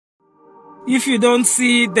If you don't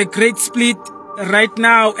see the great split right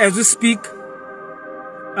now as we speak,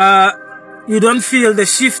 you don't feel the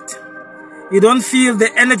shift. You don't feel the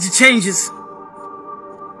energy changes.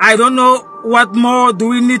 I don't know what more do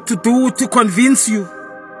we need to do to convince you,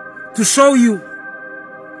 to show you.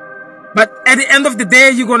 But at the end of the day,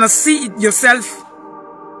 you're going to see it yourself.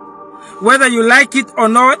 Whether you like it or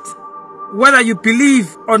not, whether you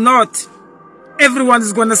believe or not, everyone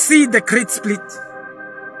is going to see the great split.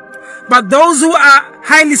 But those who are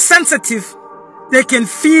highly sensitive, they can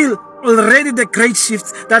feel already the great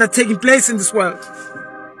shifts that are taking place in this world.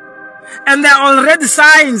 And there are already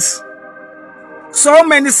signs, so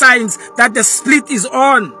many signs, that the split is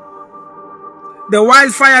on. The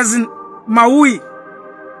wildfires in Maui,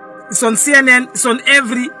 it's on CNN, it's on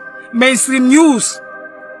every mainstream news.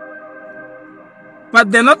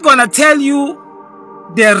 But they're not going to tell you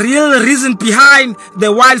the real reason behind the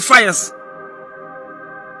wildfires.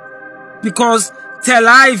 Because tell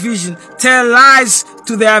lies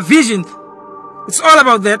to their vision. It's all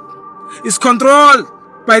about that. It's controlled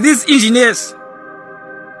by these engineers.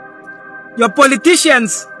 Your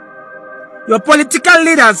politicians, your political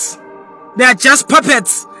leaders, they are just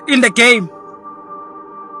puppets in the game.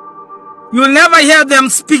 You'll never hear them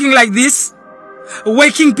speaking like this,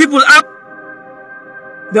 waking people up.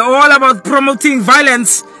 They're all about promoting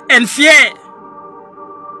violence and fear.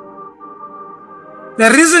 The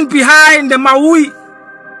reason behind the Maui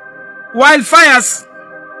wildfires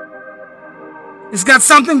has got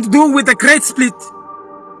something to do with the great split.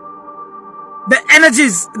 The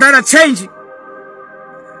energies that are changing.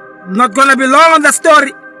 Not gonna be long on the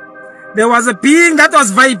story. There was a being that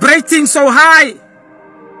was vibrating so high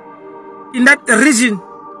in that region,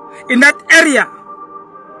 in that area.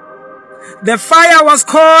 The fire was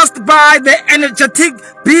caused by the energetic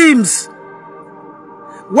beams,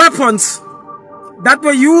 weapons that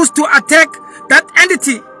were used to attack that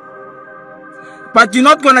entity. But you're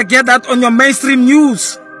not gonna get that on your mainstream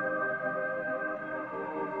news.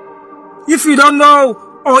 If you don't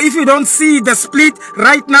know, or if you don't see the split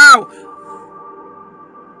right now,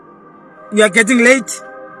 you are getting late.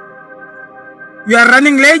 You are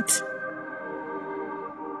running late.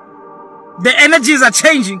 The energies are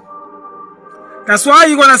changing. That's why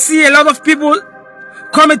you're gonna see a lot of people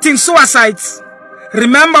committing suicides.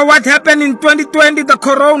 Remember what happened in 2020, the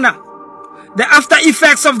corona, the after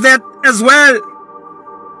effects of that as well.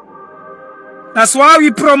 That's why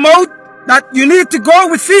we promote that you need to go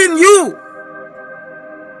within you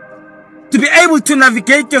to be able to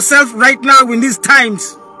navigate yourself right now in these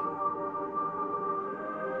times.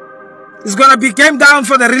 It's gonna be game down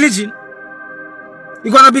for the religion.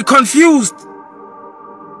 You're gonna be confused.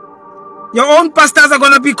 Your own pastors are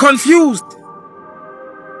gonna be confused.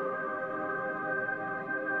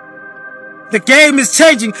 The game is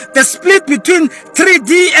changing. The split between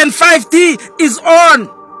 3D and 5D is on.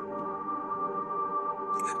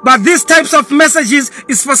 But these types of messages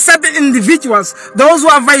is for certain individuals, those who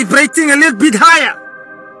are vibrating a little bit higher.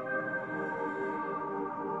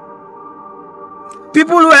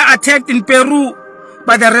 People who were attacked in Peru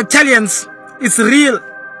by the reptilians, it's real.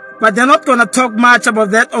 But they're not going to talk much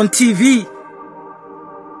about that on TV.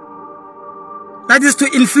 That is to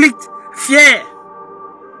inflict fear.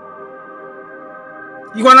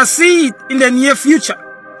 You're going to see it in the near future.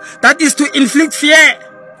 That is to inflict fear.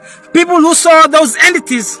 People who saw those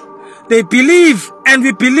entities, they believe, and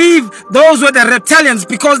we believe those were the reptilians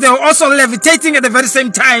because they were also levitating at the very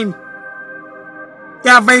same time. They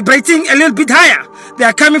are vibrating a little bit higher. They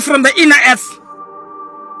are coming from the inner earth.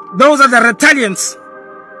 Those are the reptilians.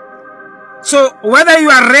 So whether you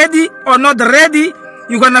are ready or not ready,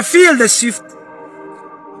 you're going to feel the shift.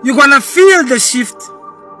 You're going to feel the shift.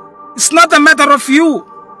 It's not a matter of you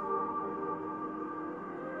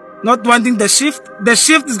not wanting the shift. The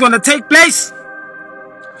shift is going to take place.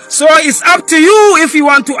 So it's up to you if you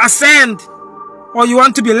want to ascend or you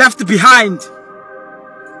want to be left behind,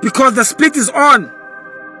 because the split is on.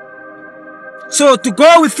 So to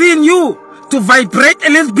go within you, to vibrate a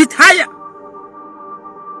little bit higher,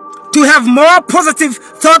 to have more positive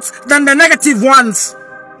thoughts than the negative ones.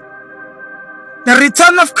 The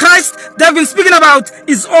return of Christ they've been speaking about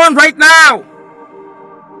is on right now.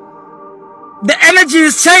 The energy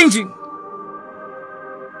is changing.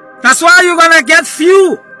 That's why you're gonna get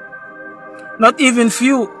few, not even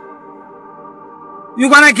few.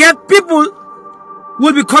 You're gonna get people who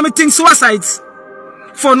will be committing suicides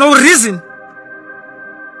for no reason.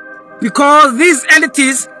 Because these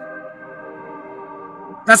entities,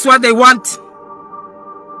 that's what they want.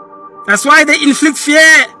 That's why they inflict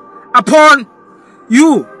fear upon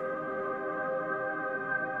you.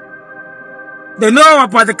 They know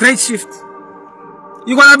about the great shift.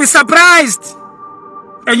 You're going to be surprised.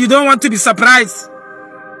 And you don't want to be surprised.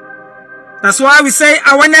 That's why we say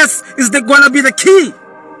awareness is going to be the key.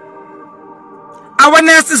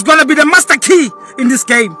 Awareness is going to be the master key in this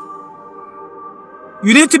game.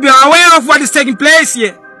 You need to be aware of what is taking place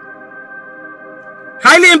here.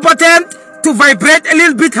 Highly important to vibrate a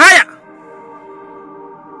little bit higher.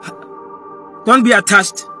 Don't be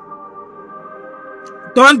attached.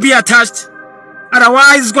 Don't be attached.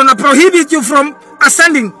 Otherwise, it's going to prohibit you from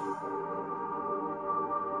ascending.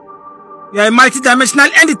 You are a multidimensional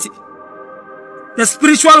entity. The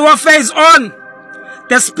spiritual warfare is on.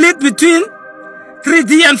 The split between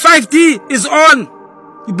 3D and 5D is on.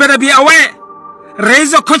 You better be aware.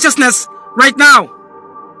 Raise your consciousness right now.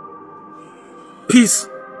 Peace.